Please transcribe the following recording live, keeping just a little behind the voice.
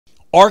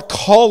our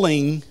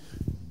calling,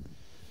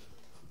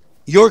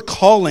 your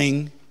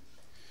calling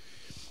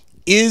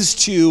is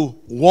to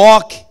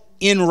walk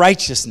in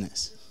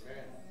righteousness.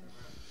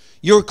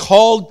 You're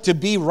called to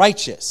be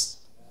righteous.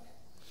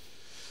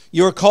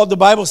 You're called, the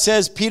Bible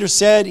says, Peter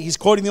said, he's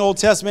quoting the Old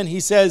Testament, he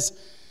says,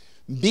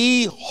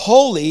 be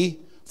holy,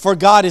 for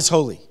God is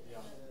holy.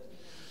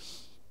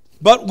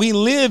 But we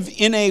live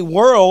in a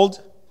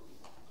world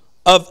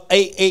of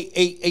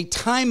a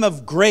time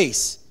of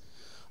grace,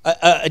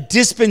 a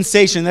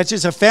dispensation. That's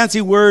just a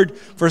fancy word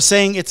for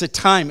saying it's a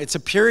time. It's a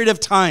period of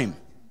time.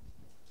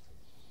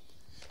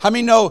 How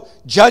many know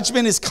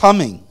judgment is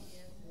coming?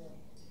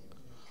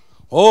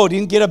 Oh,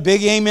 didn't get a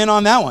big amen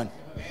on that one.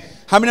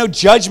 How many know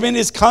judgment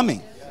is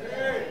coming?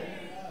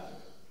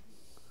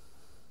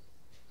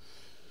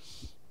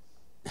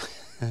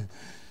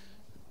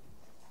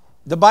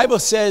 The Bible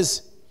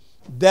says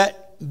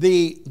that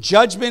the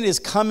judgment is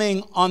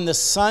coming on the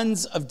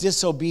sons of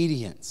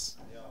disobedience.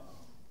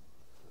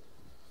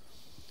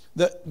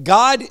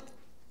 God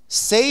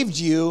saved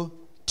you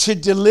to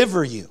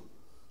deliver you.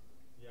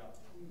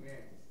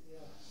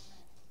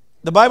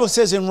 The Bible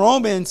says in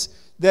Romans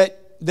that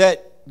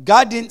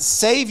God didn't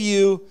save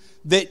you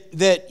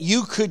that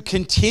you could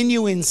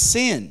continue in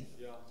sin.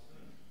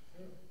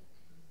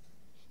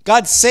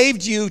 God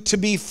saved you to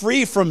be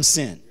free from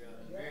sin.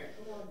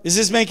 Is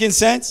this making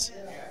sense?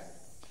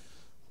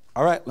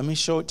 All right, let me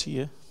show it to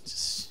you.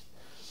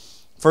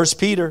 1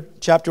 Peter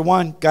chapter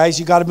 1. Guys,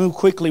 you got to move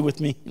quickly with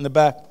me in the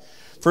back.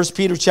 1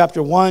 Peter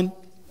chapter 1,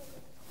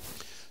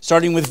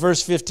 starting with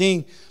verse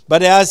 15.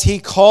 But as he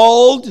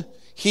called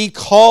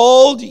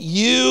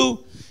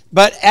you,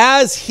 but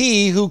as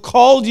he who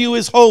called you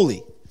is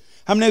holy.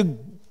 How many know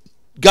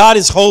God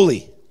is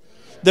holy?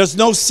 There's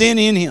no sin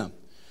in him.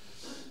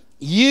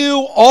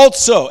 You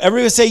also,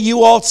 everybody say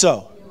you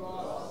also.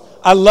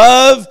 I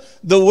love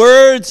the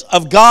words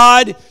of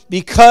God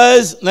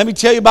because, let me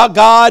tell you about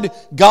God.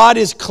 God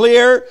is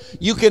clear.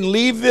 You can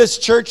leave this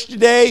church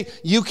today.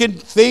 You can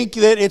think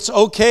that it's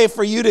okay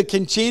for you to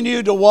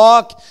continue to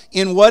walk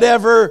in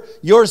whatever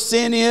your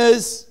sin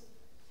is.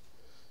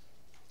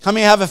 How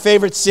many have a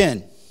favorite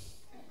sin?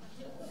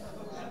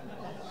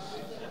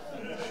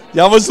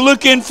 I was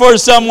looking for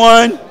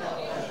someone.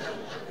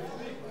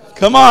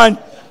 Come on.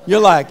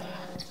 You're like,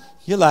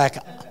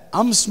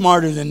 I'm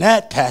smarter than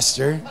that,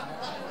 Pastor.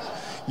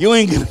 You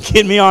ain't going to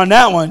get me on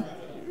that one.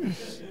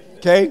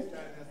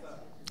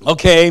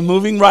 Okay,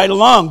 moving right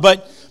along.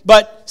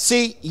 But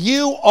see,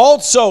 you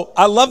also,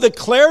 I love the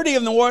clarity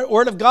of the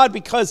Word of God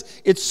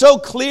because it's so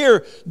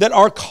clear that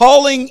our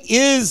calling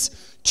is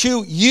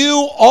to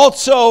you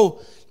also.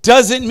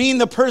 Doesn't mean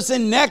the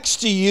person next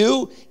to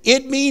you.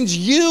 It means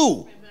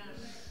you.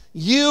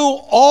 You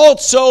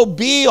also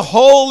be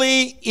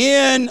holy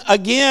in,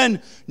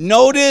 again,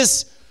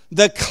 notice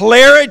the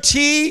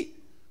clarity.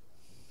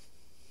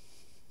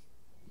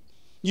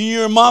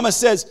 Your mama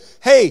says,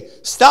 hey,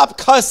 stop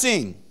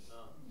cussing.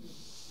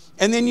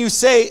 And then you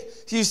say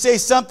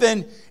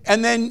something,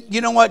 and then, you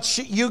know what,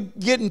 you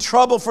get in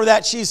trouble for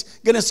that. She's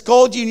going to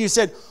scold you, and you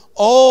said,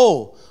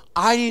 oh,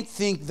 I didn't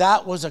think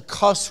that was a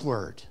cuss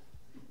word.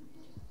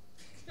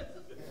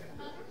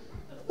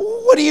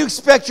 What do you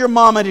expect your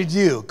mama to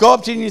do? Go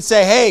up to you and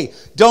say, hey,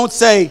 don't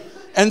say,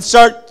 and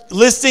start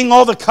listing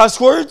all the cuss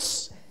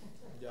words?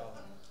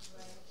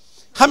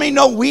 How many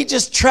know we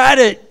just try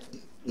to,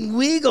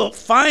 we go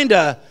find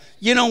a,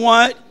 you know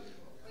what,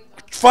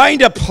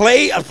 find a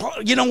play,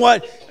 you know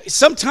what,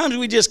 sometimes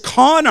we just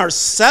con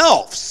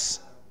ourselves.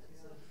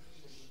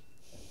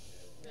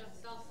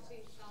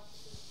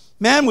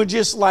 Man, we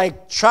just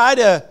like try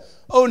to,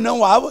 oh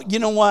no, you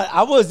know what,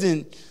 I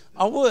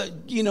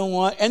would, you know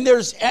what, and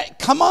there's,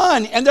 come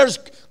on, and there's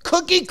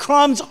cookie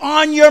crumbs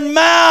on your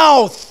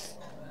mouth.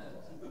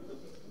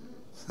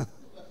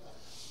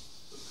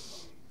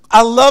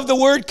 I love the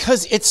word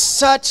because it's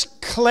such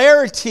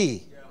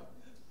clarity.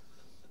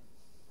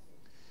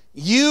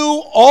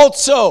 You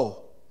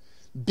also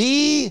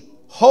be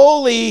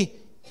holy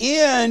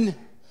in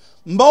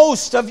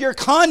most of your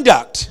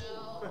conduct.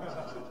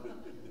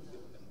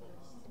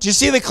 Do you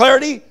see the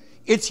clarity?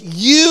 It's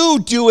you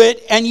do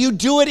it, and you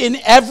do it in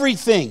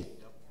everything.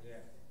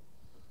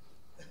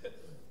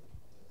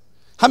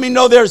 How many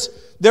know there's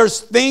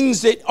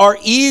things that are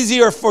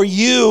easier for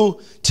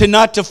you to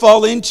not to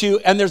fall into,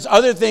 and there's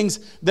other things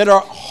that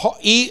are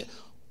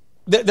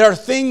there are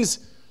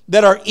things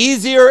that are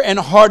easier and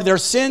hard. There are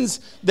sins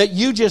that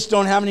you just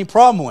don't have any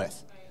problem with.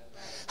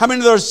 How many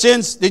of those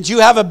sins that you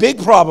have a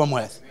big problem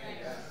with?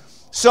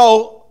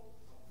 So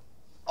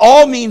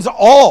all means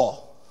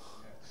all.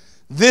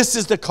 This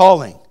is the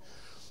calling.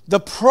 The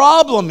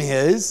problem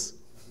is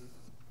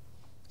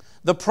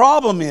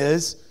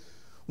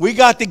we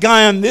got the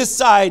guy on this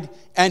side,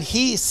 and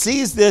he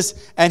sees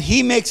this, and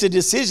he makes a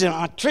decision.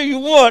 I tell you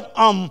what,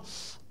 I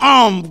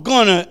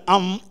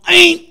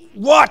ain't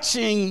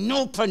watching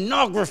no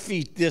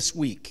pornography this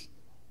week.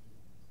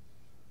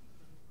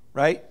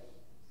 Right?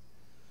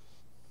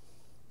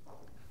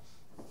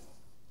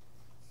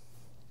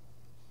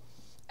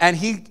 And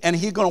he's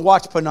going to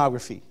watch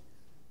pornography.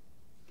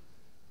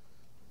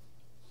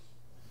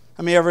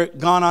 How many ever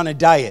gone on a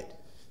diet?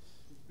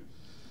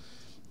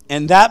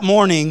 And that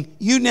morning,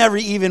 you never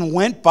even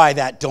went by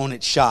that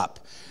donut shop.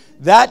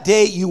 That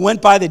day, you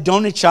went by the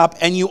donut shop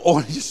and you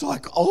ordered, just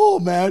like, oh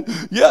man,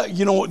 yeah,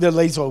 you know, the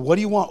lady's like, what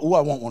do you want? Oh,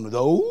 I want one of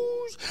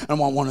those. I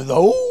want one of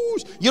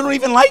those. You don't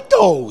even like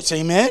those,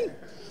 amen?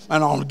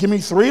 And I'll give me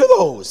 3 of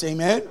those,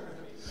 amen?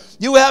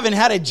 You haven't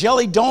had a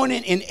jelly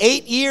donut in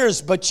 8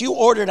 years, but you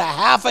ordered a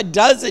half a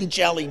dozen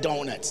jelly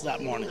donuts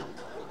that morning.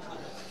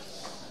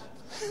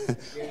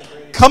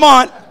 Come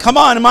on,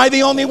 am I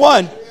the only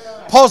one?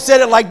 Paul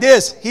said it like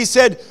this.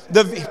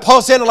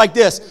 Paul said it like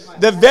this.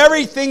 The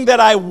very thing that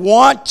I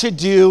want to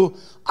do,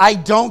 I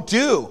don't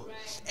do.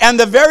 And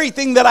the very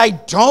thing that I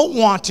don't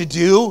want to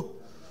do,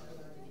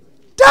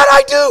 that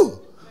I do.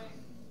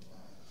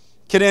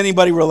 Can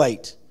anybody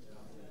relate?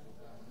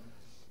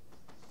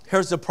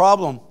 Here's the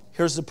problem.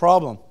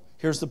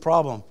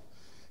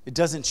 It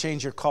doesn't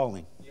change your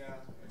calling.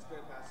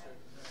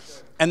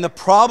 And the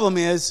problem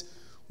is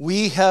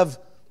we have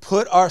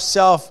put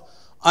ourselves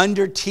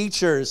under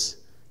teachers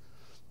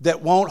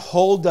that won't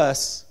hold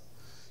us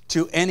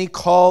to any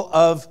call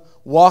of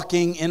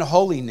walking in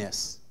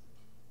holiness.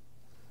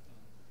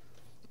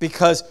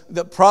 Because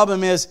the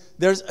problem is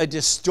there's a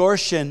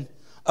distortion,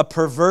 a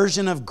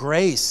perversion of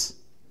grace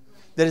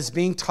that is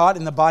being taught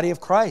in the body of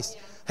Christ.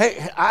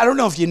 Hey, I don't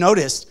know if you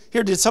noticed.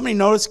 Here, did somebody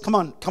notice? Come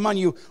on,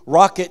 you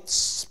rocket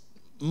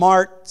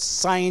smart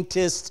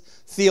scientists,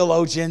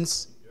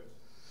 theologians.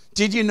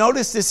 Did you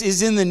notice this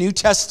is in the New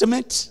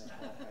Testament?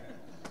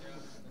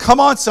 Come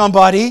on,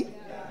 somebody.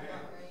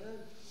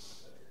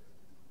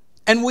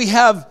 And we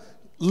have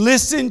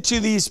listened to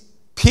these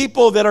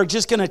people that are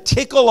just going to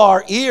tickle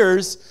our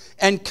ears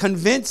and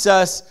convince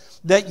us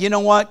that, you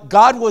know what,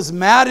 God was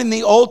mad in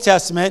the Old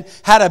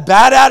Testament, had a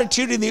bad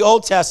attitude in the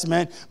Old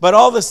Testament, but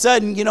all of a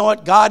sudden, you know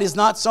what, God is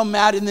not so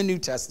mad in the New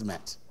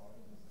Testament.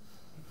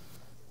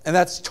 And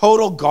that's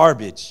total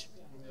garbage.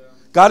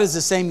 God is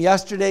the same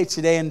yesterday,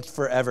 today, and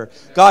forever.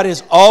 God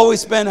has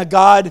always been a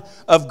God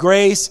of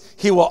grace.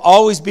 He will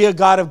always be a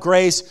God of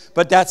grace,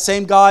 but that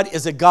same God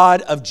is a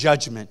God of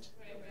judgment.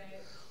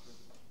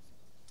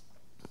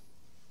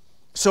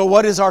 So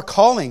what is our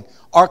calling?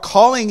 Our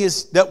calling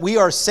is that we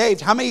are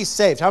saved. How many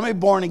saved? How many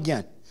born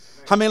again?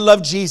 How many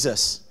love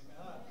Jesus?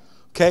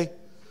 Okay.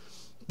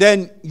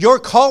 Then your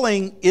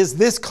calling is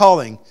this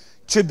calling,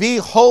 to be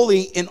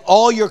holy in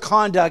all your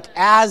conduct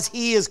as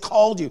He has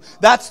called you.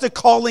 That's the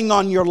calling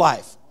on your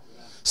life.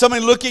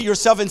 Somebody look at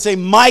yourself and say,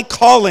 my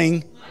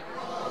calling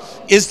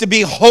is to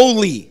be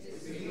holy.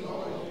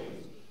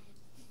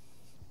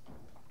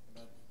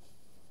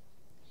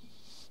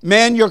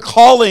 Man, your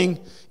calling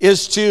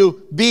is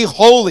to be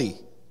holy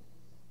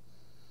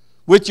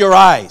with your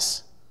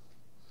eyes.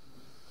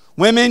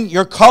 Women,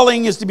 your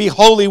calling is to be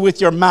holy with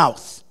your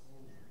mouth.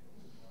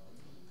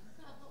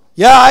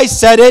 Yeah, I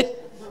said it.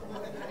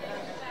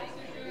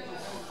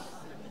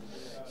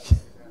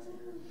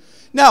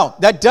 Now,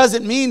 that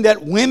doesn't mean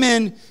that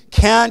women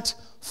can't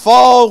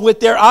fall with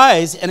their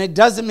eyes, and it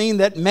doesn't mean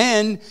that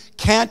men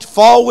can't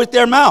fall with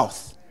their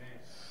mouth.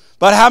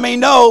 But how many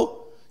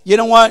know, you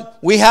know what?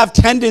 We have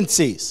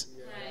tendencies.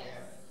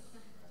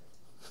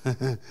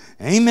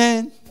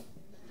 Amen.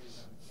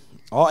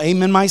 I'll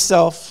amen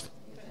myself.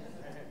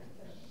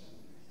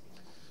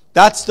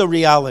 That's the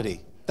reality.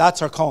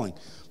 That's our calling.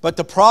 But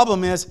the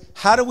problem is,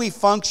 how do we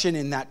function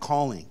in that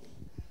calling?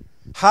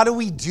 How do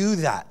we do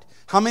that?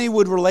 How many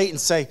would relate and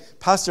say,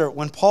 Pastor,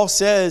 when Paul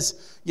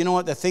says, you know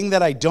what, the thing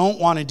that I don't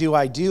want to do,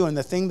 I do, and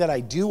the thing that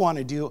I do want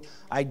to do,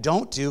 I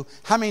don't do.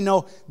 How many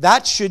know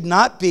that should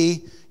not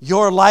be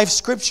your life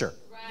scripture?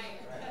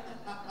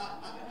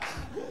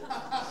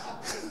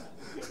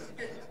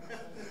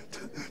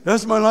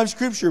 That's my life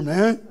scripture,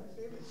 man.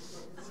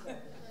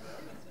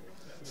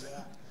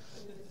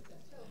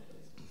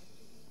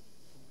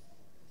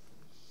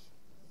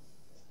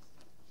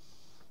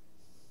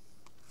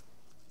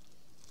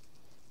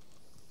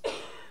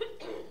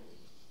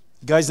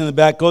 Guys in the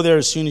back, go there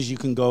as soon as you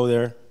can go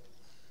there.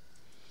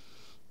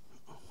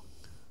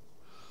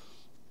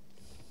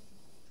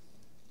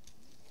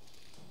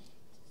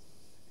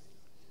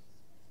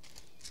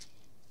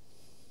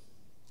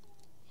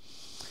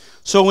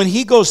 So when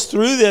he goes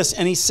through this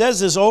and he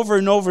says this over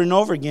and over and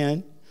over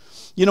again,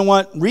 you know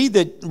what?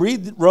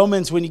 Read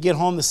Romans when you get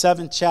home, the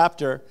 7th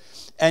chapter,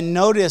 and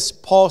notice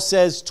Paul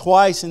says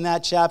twice in that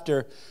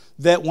chapter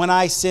that when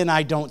I sin,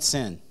 I don't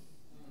sin.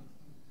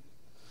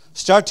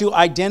 Start to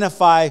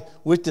identify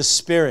with the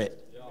Spirit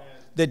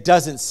that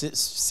doesn't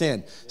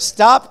sin.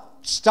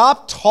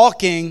 Stop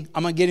talking.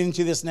 I'm going to get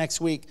into this next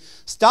week.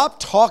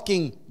 Stop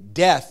talking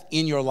death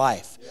in your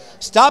life.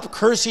 Stop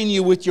cursing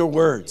you with your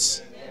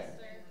words.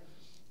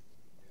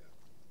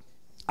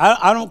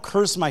 I don't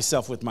curse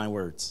myself with my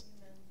words.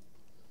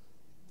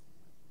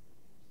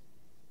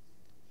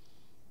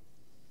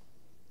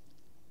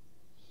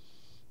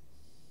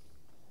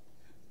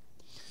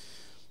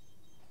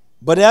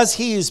 But as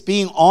he is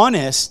being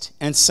honest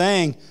and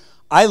saying,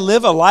 I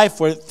live a life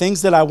where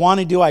things that I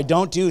want to do, I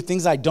don't do.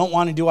 Things I don't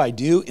want to do, I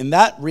do. In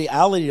that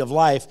reality of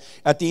life,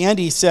 at the end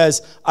he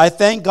says, I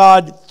thank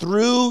God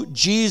through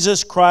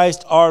Jesus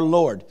Christ our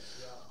Lord.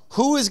 Yeah.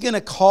 Who is going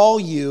to call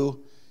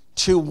you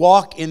to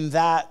walk in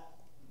that?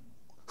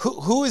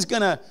 Who is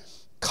going to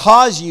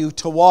cause you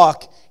to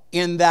walk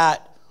in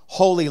that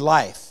holy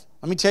life?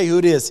 Let me tell you who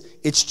it is.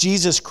 It's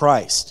Jesus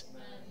Christ.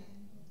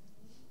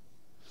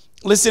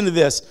 Listen to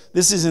this.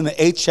 This is in the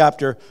 8th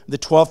chapter, the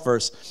 12th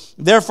verse.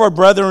 Therefore,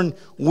 brethren,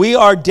 we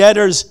are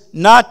debtors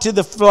not to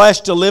the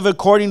flesh to live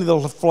according to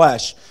the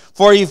flesh.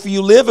 For if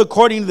you live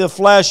according to the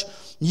flesh,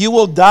 you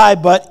will die.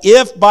 But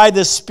if by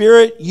the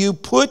Spirit you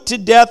put to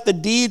death the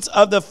deeds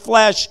of the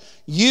flesh,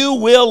 you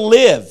will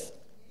live.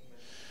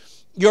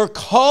 Your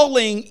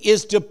calling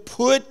is to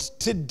put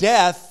to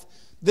death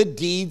the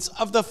deeds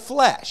of the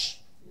flesh.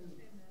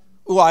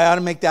 Ooh, I ought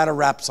to make that a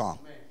rap song.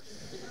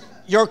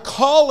 Your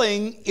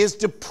calling is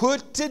to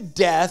put to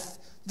death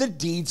the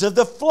deeds of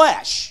the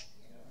flesh.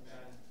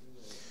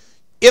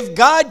 If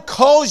God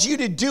calls you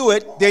to do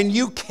it, then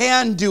you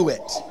can do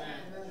it.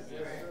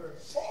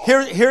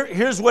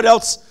 Here's what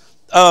else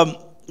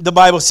the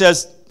Bible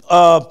says.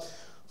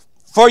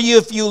 For you,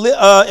 if you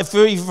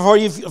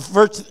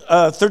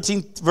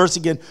 13th verse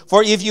again.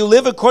 For if you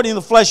live according to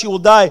the flesh, you will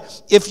die.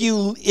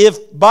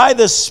 If by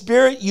the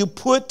Spirit you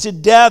put to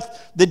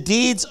death the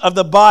deeds of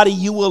the body,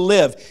 you will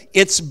live.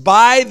 It's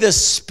by the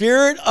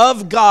Spirit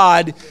of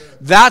God.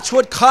 That's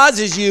what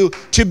causes you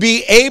to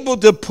be able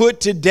to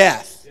put to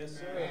death. Yes,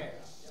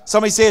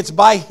 somebody say it's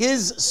by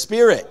His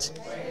Spirit.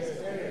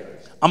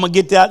 I'm going to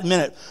get that in a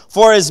minute.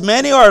 For as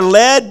many are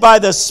led by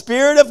the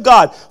Spirit of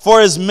God.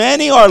 For as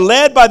many are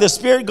led by the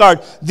Spirit of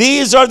God.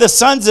 These are the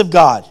sons of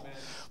God.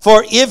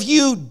 For if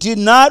you did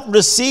not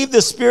receive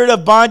the spirit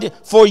of bondage,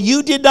 for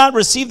you did not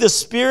receive the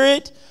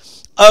spirit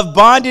of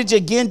bondage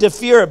again to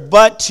fear,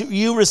 but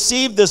you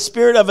received the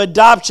spirit of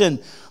adoption,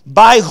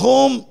 by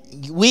whom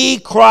we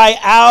cry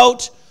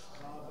out.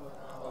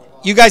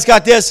 You guys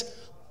got this?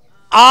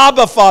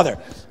 Abba, Father.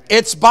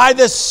 It's by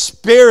the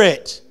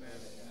Spirit.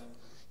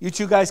 You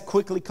two guys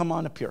quickly come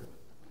on up here.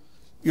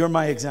 You're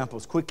my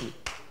examples. Quickly.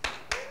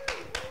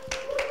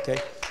 Okay?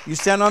 You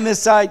stand on this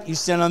side. You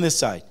stand on this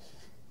side.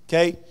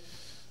 Okay?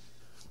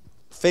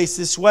 Face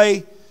this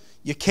way.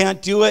 You can't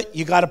do it.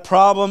 You got a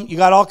problem. You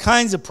got all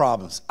kinds of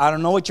problems. I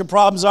don't know what your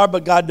problems are,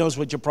 but God knows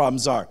what your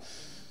problems are.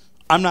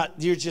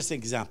 You're just an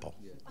example.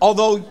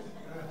 Although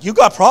you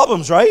got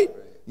problems, right?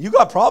 You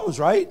got problems,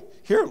 right?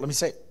 Here, let me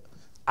say,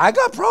 I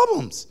got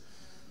problems.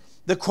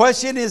 The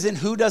question isn't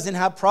who doesn't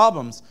have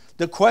problems.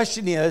 The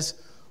question is,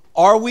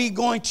 are we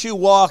going to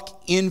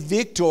walk in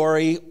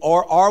victory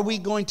or are we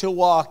going to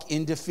walk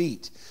in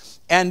defeat?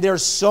 And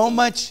there's so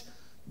much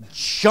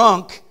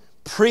junk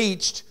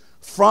preached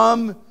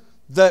from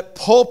the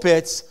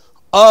pulpits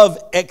of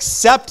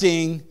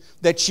accepting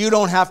that you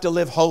don't have to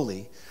live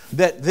holy.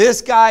 That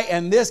this guy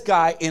and this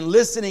guy, in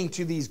listening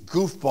to these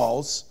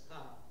goofballs,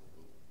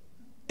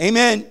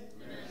 amen,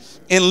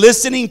 in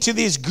listening to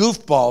these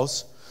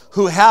goofballs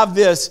who have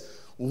this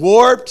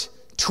warped,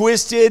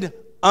 twisted,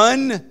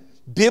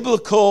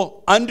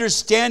 unbiblical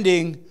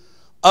understanding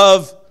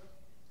of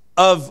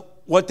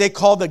what they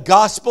call the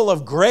gospel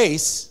of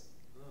grace.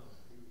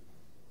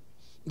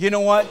 You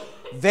know what?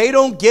 They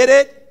don't get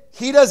it.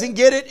 He doesn't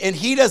get it, and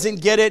he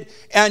doesn't get it.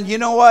 And you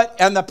know what?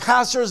 And the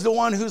pastor is the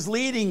one who's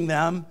leading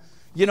them,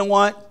 you know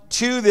what,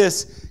 to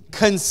this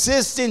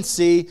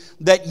consistency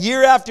that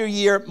year after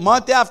year,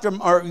 month after,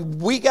 or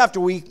week after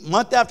week,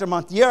 month after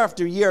month, year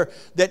after year,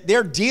 that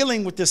they're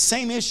dealing with the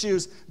same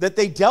issues that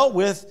they dealt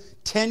with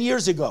 10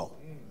 years ago,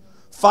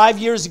 5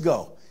 years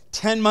ago,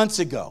 10 months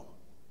ago.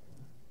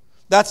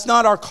 That's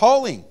not our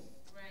calling.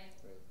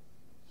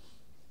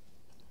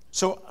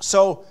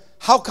 So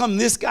how come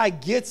this guy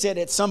gets it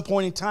at some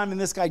point in time and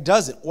this guy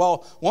doesn't?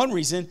 Well, one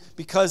reason,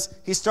 because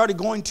he started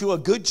going to a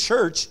good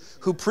church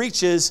who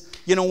preaches,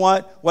 you know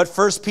what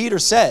 1 Peter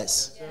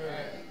says.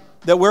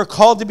 That we're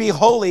called to be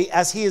holy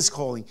as He is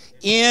holy.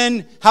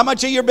 In how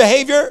much of your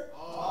behavior?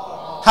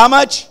 All. How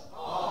much?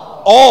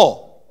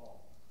 All.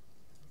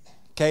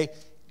 Okay?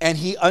 And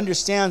he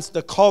understands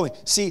the calling.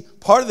 See,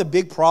 part of the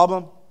big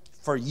problem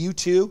for you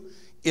two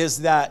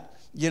is that,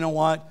 you know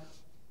what?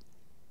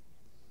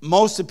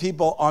 Most of the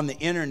people on the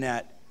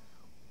internet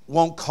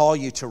won't call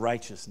you to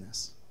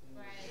righteousness.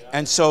 Right.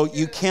 And so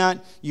you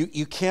can't,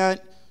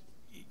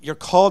 you're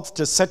called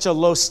to such a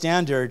low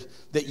standard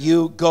that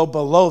you go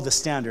below the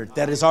standard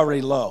that is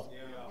already low.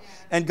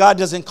 And God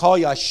doesn't call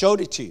you. I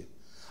showed it to you.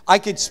 I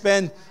could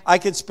spend,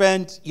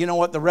 you know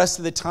what, the rest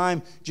of the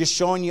time just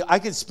showing you. I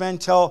could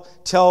spend till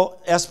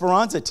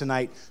Esperanza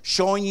tonight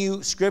showing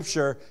you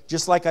scripture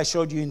just like I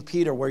showed you in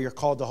Peter where you're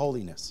called to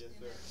holiness.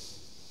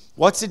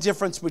 What's the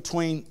difference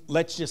between,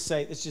 let's just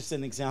say, it's just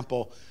an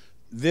example.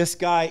 This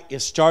guy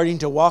is starting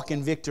to walk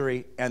in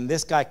victory and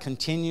this guy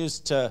continues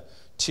to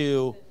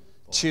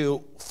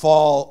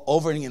fall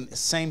over again, the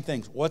same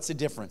things. What's the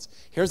difference?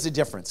 Here's the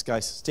difference,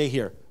 guys. Stay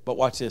here, but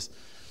watch this.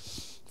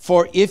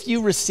 For if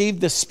you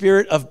received the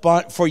spirit of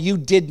for you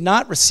did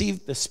not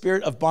receive the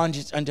spirit of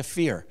bondage unto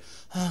fear.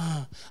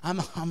 I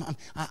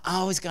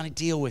always got to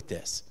deal with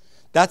this.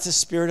 That's a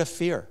spirit of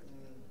fear.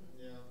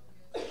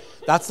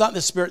 That's not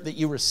the spirit that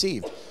you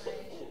received.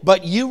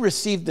 But you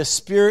received the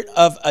spirit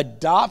of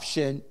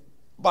adoption,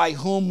 by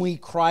whom we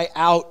cry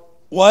out,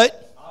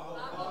 what?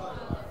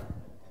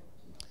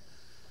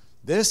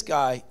 This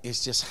guy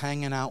is just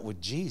hanging out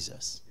with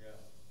Jesus.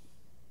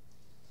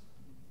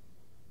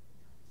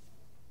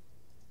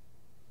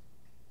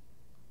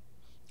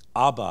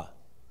 Abba,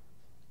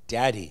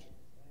 Daddy,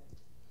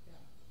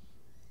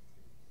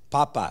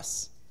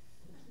 Papas.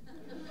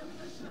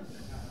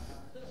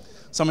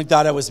 Somebody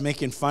thought I was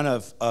making fun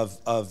of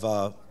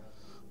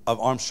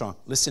Armstrong.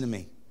 Listen to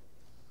me.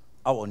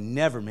 I will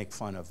never make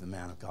fun of the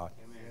man of God.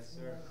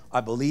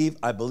 I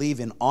believe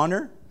in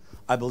honor.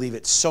 I believe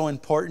it's so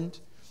important.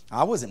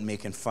 I wasn't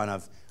making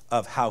fun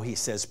of how he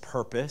says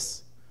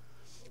purpose.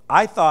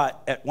 I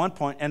thought at one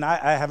point, and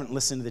I haven't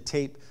listened to the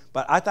tape,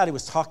 but I thought he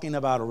was talking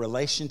about a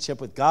relationship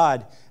with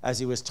God as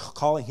he was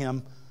calling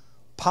him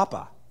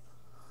Papa.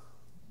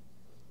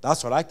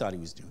 That's what I thought he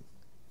was doing.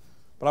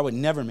 But I would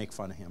never make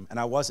fun of him, and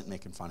I wasn't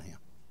making fun of him.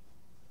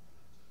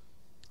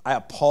 I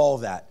appall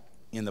that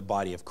in the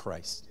body of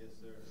Christ. Yes,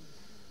 sir.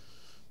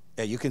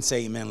 Yeah, you can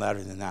say amen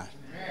louder than that.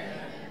 Amen.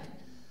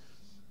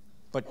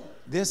 But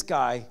this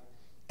guy,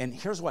 and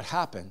here's what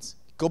happens.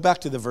 Go back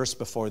to the verse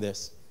before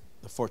this,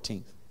 the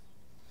 14th.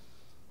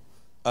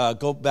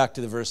 Go back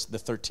to the verse, the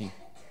 13th.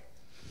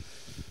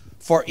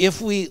 For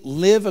if we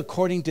live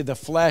according to the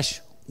flesh,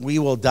 we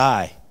will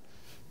die.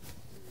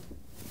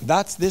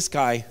 That's this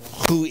guy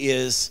who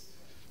is,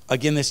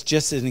 again, this is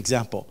just an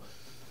example.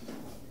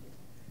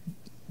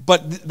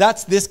 But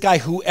that's this guy,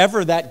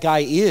 whoever that guy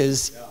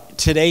is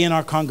today in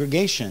our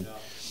congregation.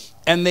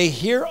 And they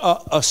hear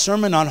a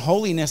sermon on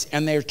holiness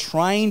and they're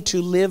trying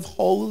to live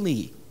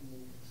holy.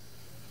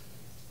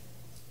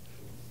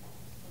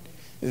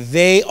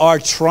 They are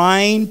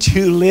trying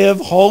to live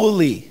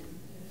holy.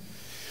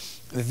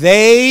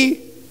 They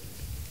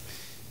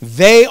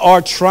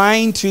are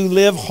trying to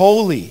live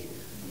holy.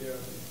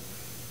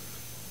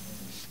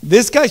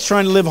 This guy's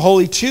trying to live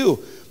holy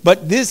too.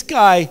 But this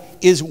guy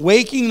is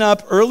waking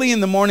up early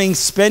in the morning,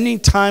 spending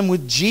time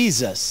with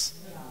Jesus.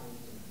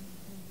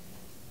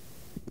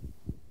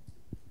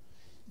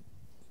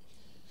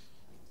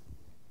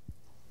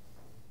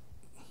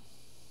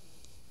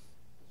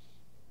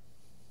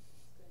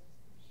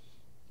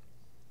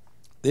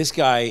 This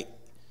guy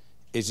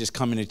is just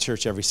coming to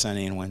church every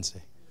Sunday and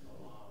Wednesday.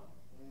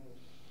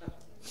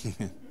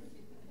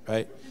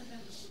 Right?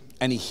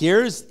 And he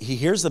hears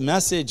the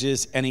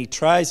messages and he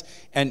tries,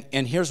 and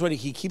here's what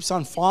he keeps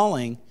on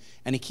falling,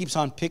 and he keeps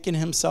on picking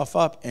himself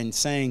up and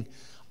saying,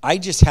 I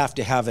just have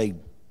to have a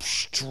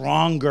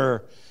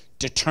stronger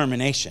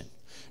determination.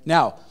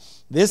 Now,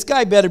 this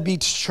guy better be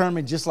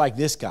determined just like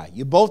this guy.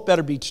 You both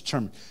better be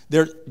determined.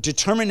 Their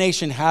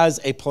determination has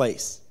a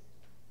place.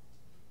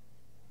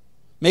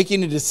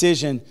 Making a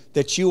decision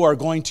that you are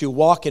going to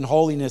walk in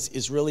holiness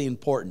is really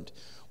important.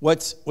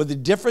 What the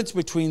difference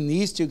between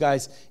these two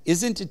guys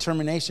isn't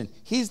determination.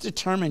 He's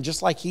determined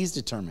just like he's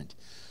determined.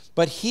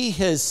 But he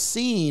has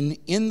seen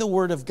in the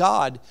Word of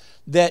God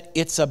that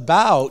it's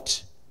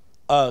about,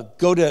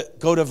 go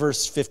to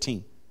verse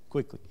 15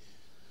 quickly.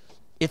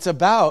 It's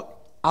about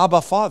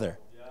Abba Father.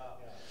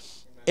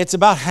 It's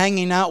about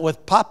hanging out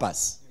with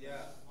papas,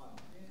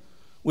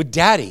 with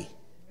daddy.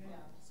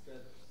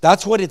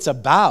 That's what it's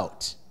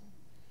about.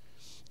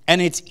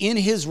 And it's in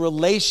his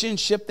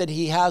relationship that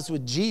he has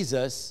with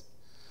Jesus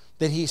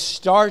that he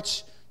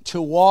starts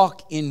to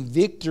walk in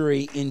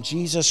victory in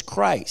Jesus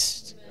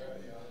Christ.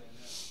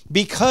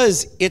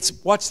 Because it's,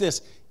 watch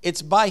this,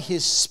 it's by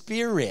his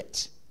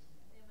Spirit.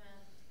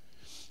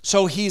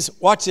 So he's,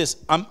 watch this,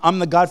 I'm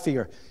the God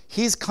figure.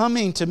 He's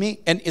coming to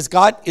me, and is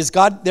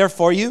God there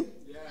for you?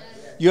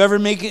 You ever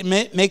make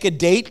a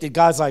date that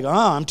God's like,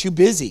 I'm too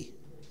busy?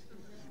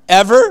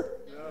 Ever?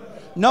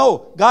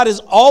 No, God is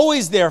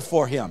always there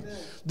for him.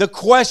 The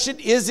question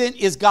isn't,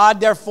 is God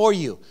there for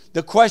you?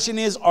 The question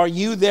is, are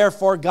you there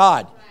for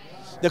God?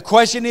 The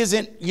question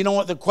isn't, you know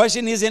what? The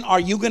question isn't, are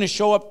you going to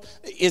show up?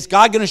 Is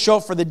God going to show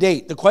up for the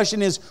date? The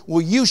question is,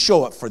 will you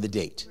show up for the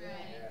date?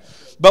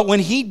 But when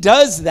he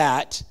does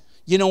that,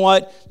 you know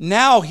what?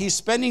 Now he's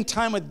spending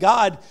time with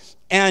God,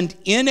 and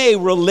in a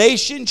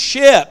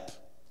relationship,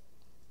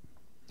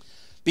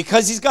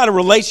 because he's got a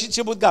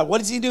relationship with God. What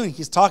is he doing?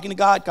 He's talking to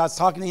God. God's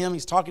talking to him.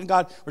 He's talking to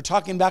God. We're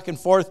talking back and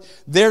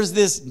forth. There's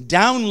this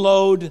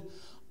download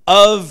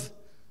of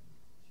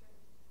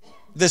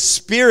the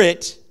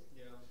Spirit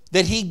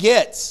that he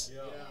gets.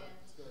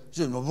 He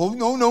says, no,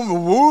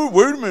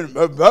 wait a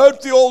minute.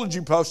 Bad theology,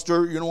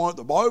 Pastor. You know what?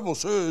 The Bible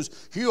says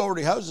he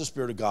already has the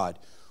Spirit of God.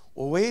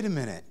 Well, wait a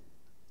minute.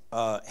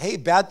 Hey,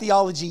 bad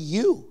theology,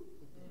 you.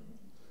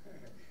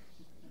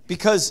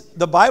 Because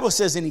the Bible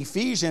says in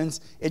Ephesians,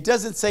 it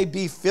doesn't say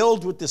be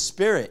filled with the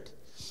Spirit.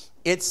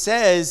 It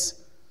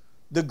says,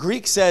 the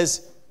Greek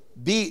says,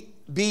 be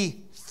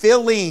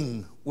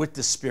filling with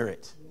the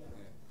Spirit.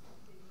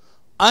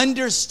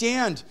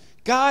 Understand,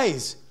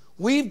 Guys,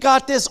 we've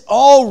got this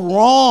all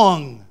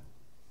wrong.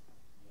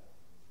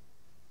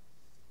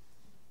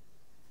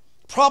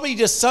 Probably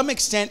to some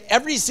extent,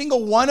 every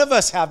single one of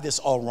us have this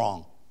all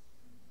wrong.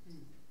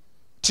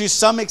 To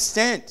some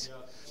extent.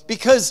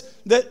 Because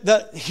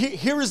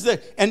here is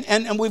the,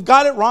 and we've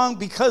got it wrong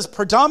because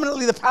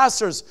predominantly the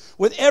pastors,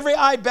 with every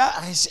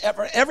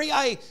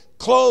eye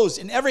closed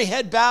and every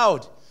head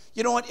bowed.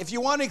 You know what? If you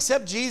want to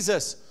accept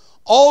Jesus,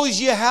 all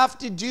you have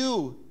to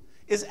do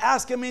is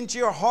ask him into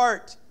your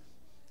heart.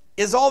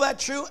 Is all that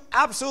true?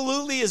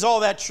 Absolutely is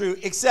all that true,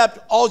 except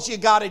all you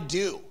got to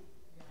do.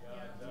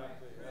 Yeah,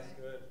 exactly. That's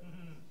good.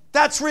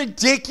 That's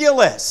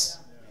ridiculous.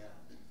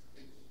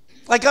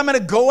 Like I'm going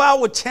to go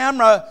out with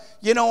Tamra,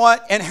 you know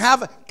what, and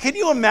can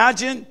you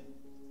imagine?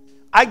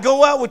 I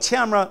go out with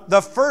Tamra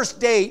the first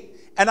date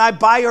and I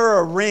buy her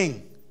a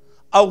ring,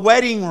 a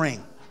wedding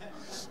ring.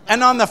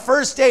 And on the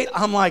first date,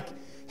 I'm like,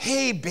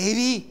 hey,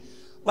 baby,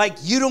 like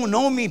you don't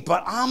know me,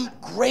 but I'm a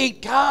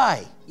great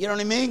guy. You know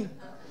what I mean?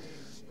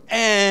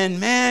 And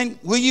man,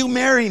 will you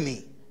marry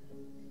me?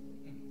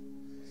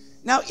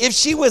 Now, if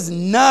she was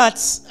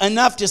nuts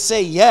enough to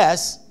say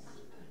yes,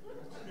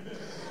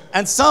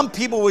 and some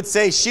people would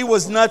say she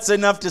was nuts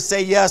enough to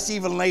say yes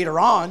even later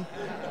on,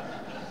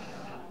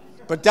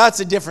 but that's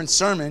a different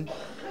sermon.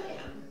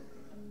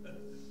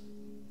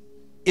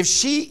 If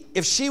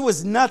she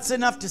was nuts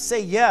enough to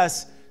say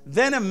yes,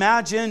 then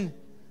imagine,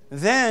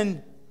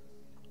 then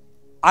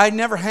I'd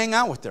never hang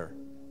out with her.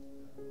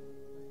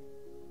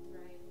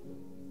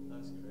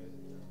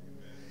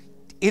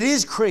 It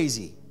is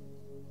crazy.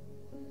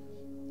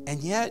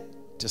 And yet,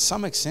 to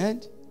some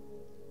extent,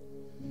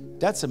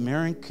 that's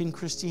American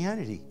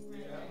Christianity.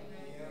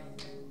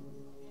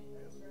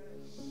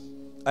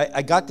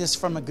 I got this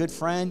from a good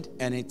friend,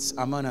 and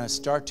I'm going to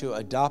start to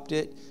adopt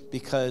it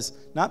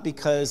not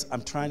because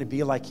I'm trying to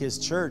be like his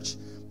church,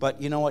 but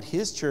you know what?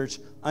 His church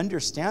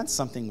understands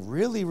something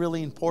really,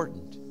 really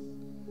important.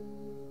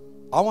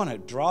 I want to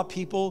draw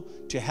people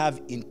to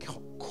have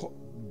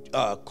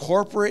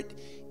corporate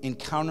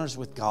encounters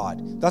with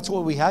God. That's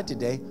what we had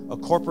today, a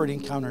corporate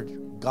encounter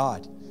with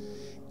God.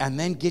 And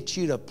then get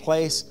you to a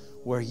place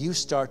where you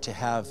start to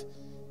have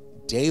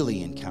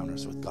daily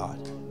encounters with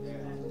God.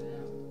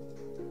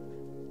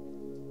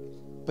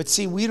 But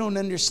see, we don't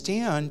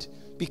understand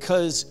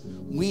because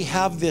we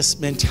have this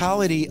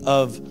mentality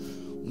of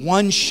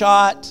one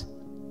shot,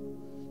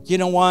 you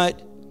know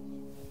what?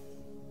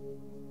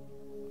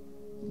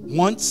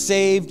 Once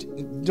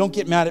saved, don't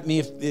get mad at me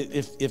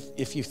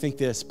if you think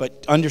this,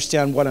 but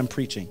understand what I'm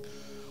preaching.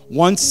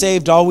 Once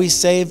saved, always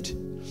saved.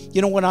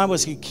 You know, when I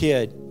was a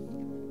kid,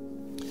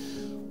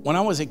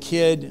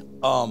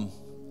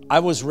 I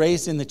was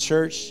raised in the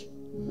church.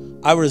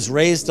 I was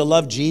raised to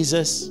love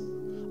Jesus.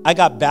 I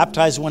got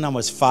baptized when I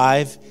was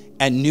 5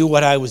 and knew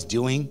what I was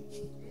doing.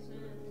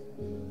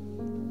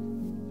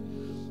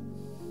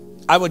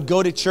 I would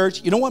go to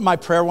church. You know what my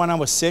prayer when I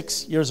was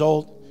 6 years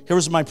old? Here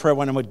was my prayer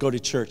when I would go to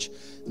church.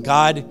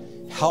 God,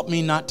 help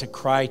me not to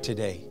cry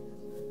today.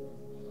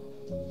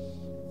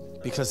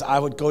 Because I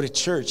would go to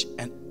church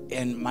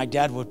and my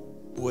dad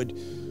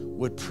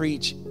would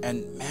preach,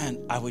 and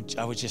man, I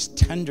would just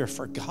tender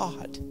for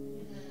God.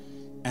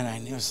 And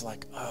I was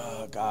like,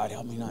 oh, God,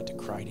 help me not to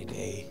cry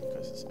today,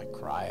 because I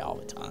cry all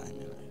the time.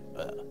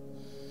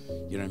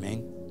 You know what I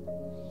mean?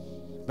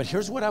 But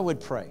here's what I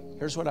would pray.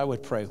 Here's what I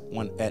would pray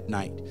at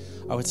night.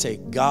 I would say,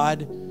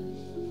 God,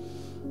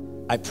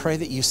 I pray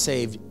that you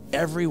saved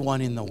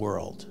everyone in the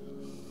world.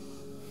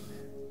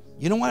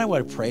 You know why I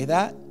would pray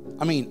that?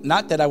 I mean,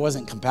 not that I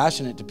wasn't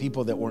compassionate to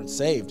people that weren't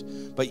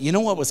saved, but you know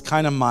what was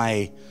kind of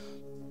my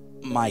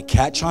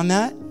catch on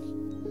that?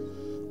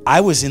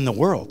 I was in the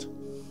world.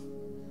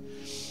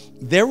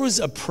 There was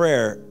a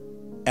prayer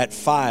at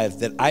 5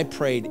 that I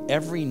prayed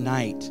every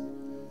night.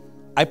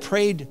 I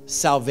prayed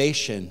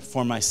salvation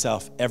for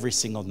myself every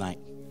single night.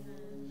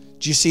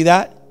 Do you see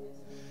that?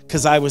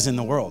 Because I was in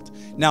the world.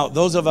 Now,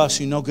 those of us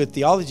who know good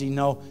theology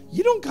know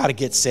you don't got to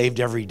get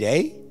saved every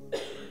day.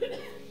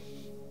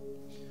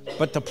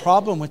 But the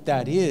problem with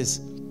that is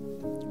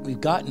we've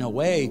gotten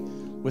away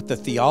with the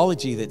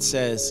theology that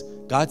says,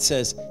 God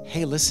says,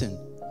 hey, listen,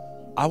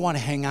 I want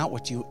to hang out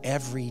with you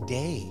every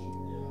day.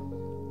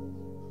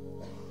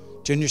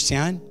 Do you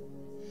understand?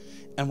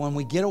 And when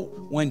we get,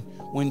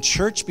 when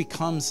church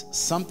becomes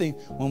something,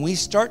 when we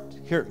start,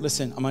 here,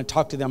 listen, I'm going to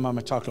talk to them, I'm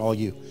going to talk to all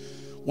you.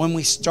 When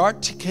we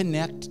start to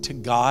connect to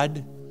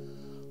God,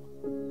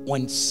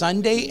 when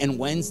Sunday and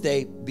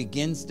Wednesday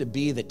begins to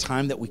be the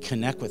time that we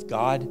connect with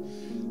God,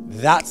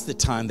 that's the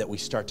time that we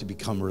start to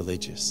become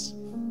religious.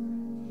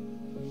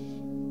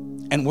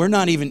 And we're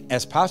not even,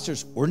 as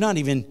pastors, we're not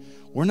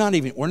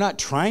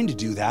trying to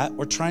do that.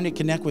 We're trying to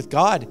connect with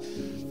God.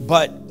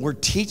 But we're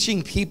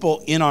teaching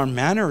people in our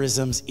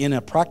mannerisms, in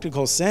a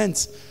practical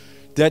sense,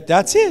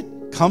 that's it.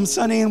 Come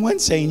Sunday and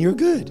Wednesday and you're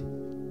good.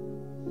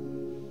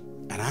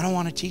 And I don't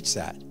want to teach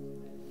that,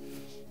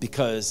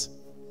 because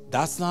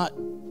that's not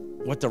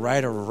what the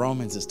writer of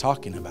Romans is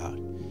talking about.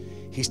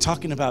 He's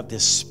talking about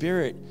this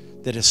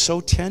spirit that is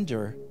so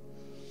tender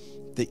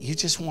that you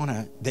just want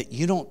to, that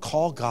you don't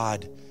call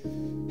God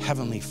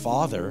Heavenly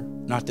Father,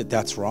 not that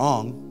that's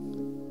wrong,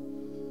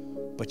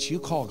 but you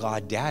call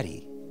God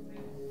Daddy.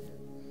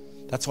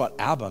 That's what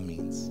Abba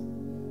means.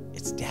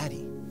 It's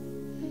Daddy.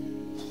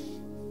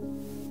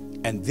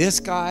 And this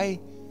guy,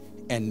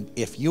 and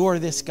if you are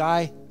this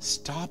guy,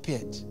 stop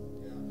it.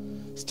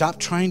 Stop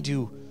trying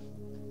to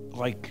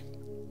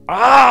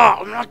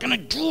I'm not going to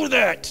do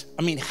that.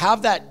 I mean,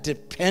 have that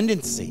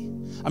dependency.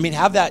 I mean,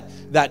 have that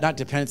not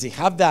dependency,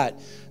 have that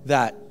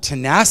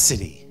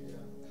tenacity.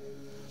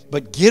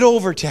 But get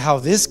over to how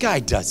this guy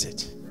does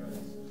it.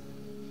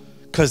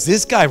 Because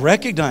this guy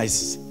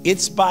recognizes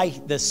it's by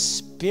the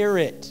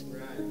Spirit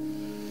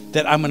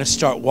that I'm going to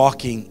start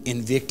walking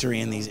in victory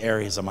in these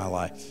areas of my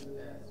life.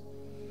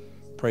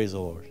 Praise the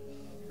Lord.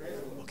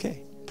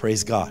 Okay,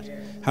 praise God.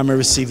 How many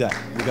receive that?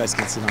 You guys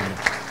can sit down.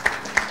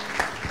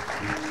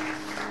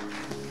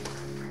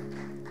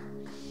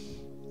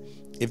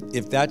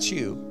 If that's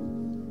you,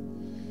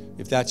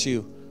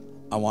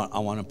 I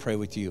want to pray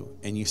with you.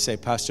 And you say,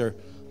 Pastor,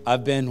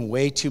 I've been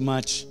way too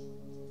much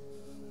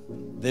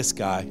this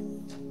guy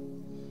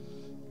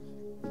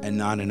and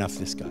not enough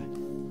this guy.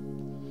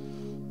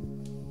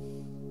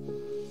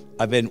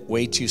 I've been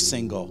way too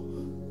single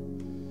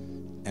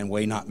and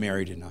way not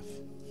married enough.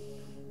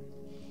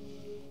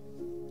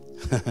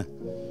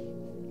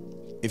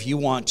 If you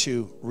want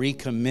to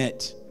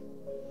recommit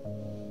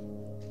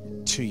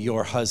to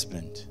your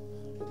husband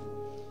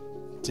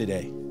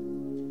today,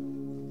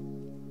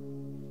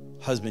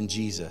 husband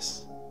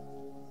Jesus,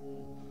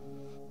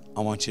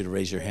 I want you to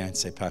raise your hand and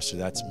say, Pastor,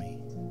 that's me.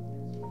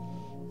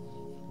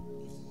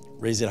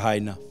 Raise it high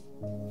enough.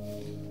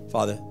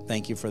 Father,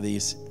 thank you for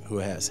these who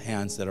has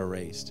hands that are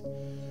raised.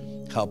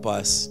 Help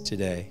us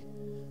today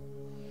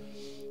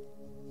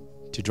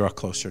to draw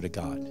closer to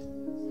God.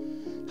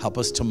 Help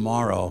us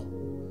tomorrow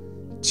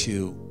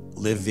to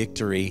live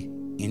victory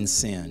in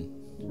sin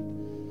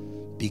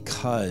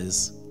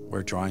because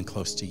we're drawing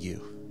close to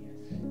you.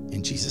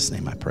 In Jesus'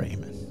 name I pray,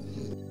 amen.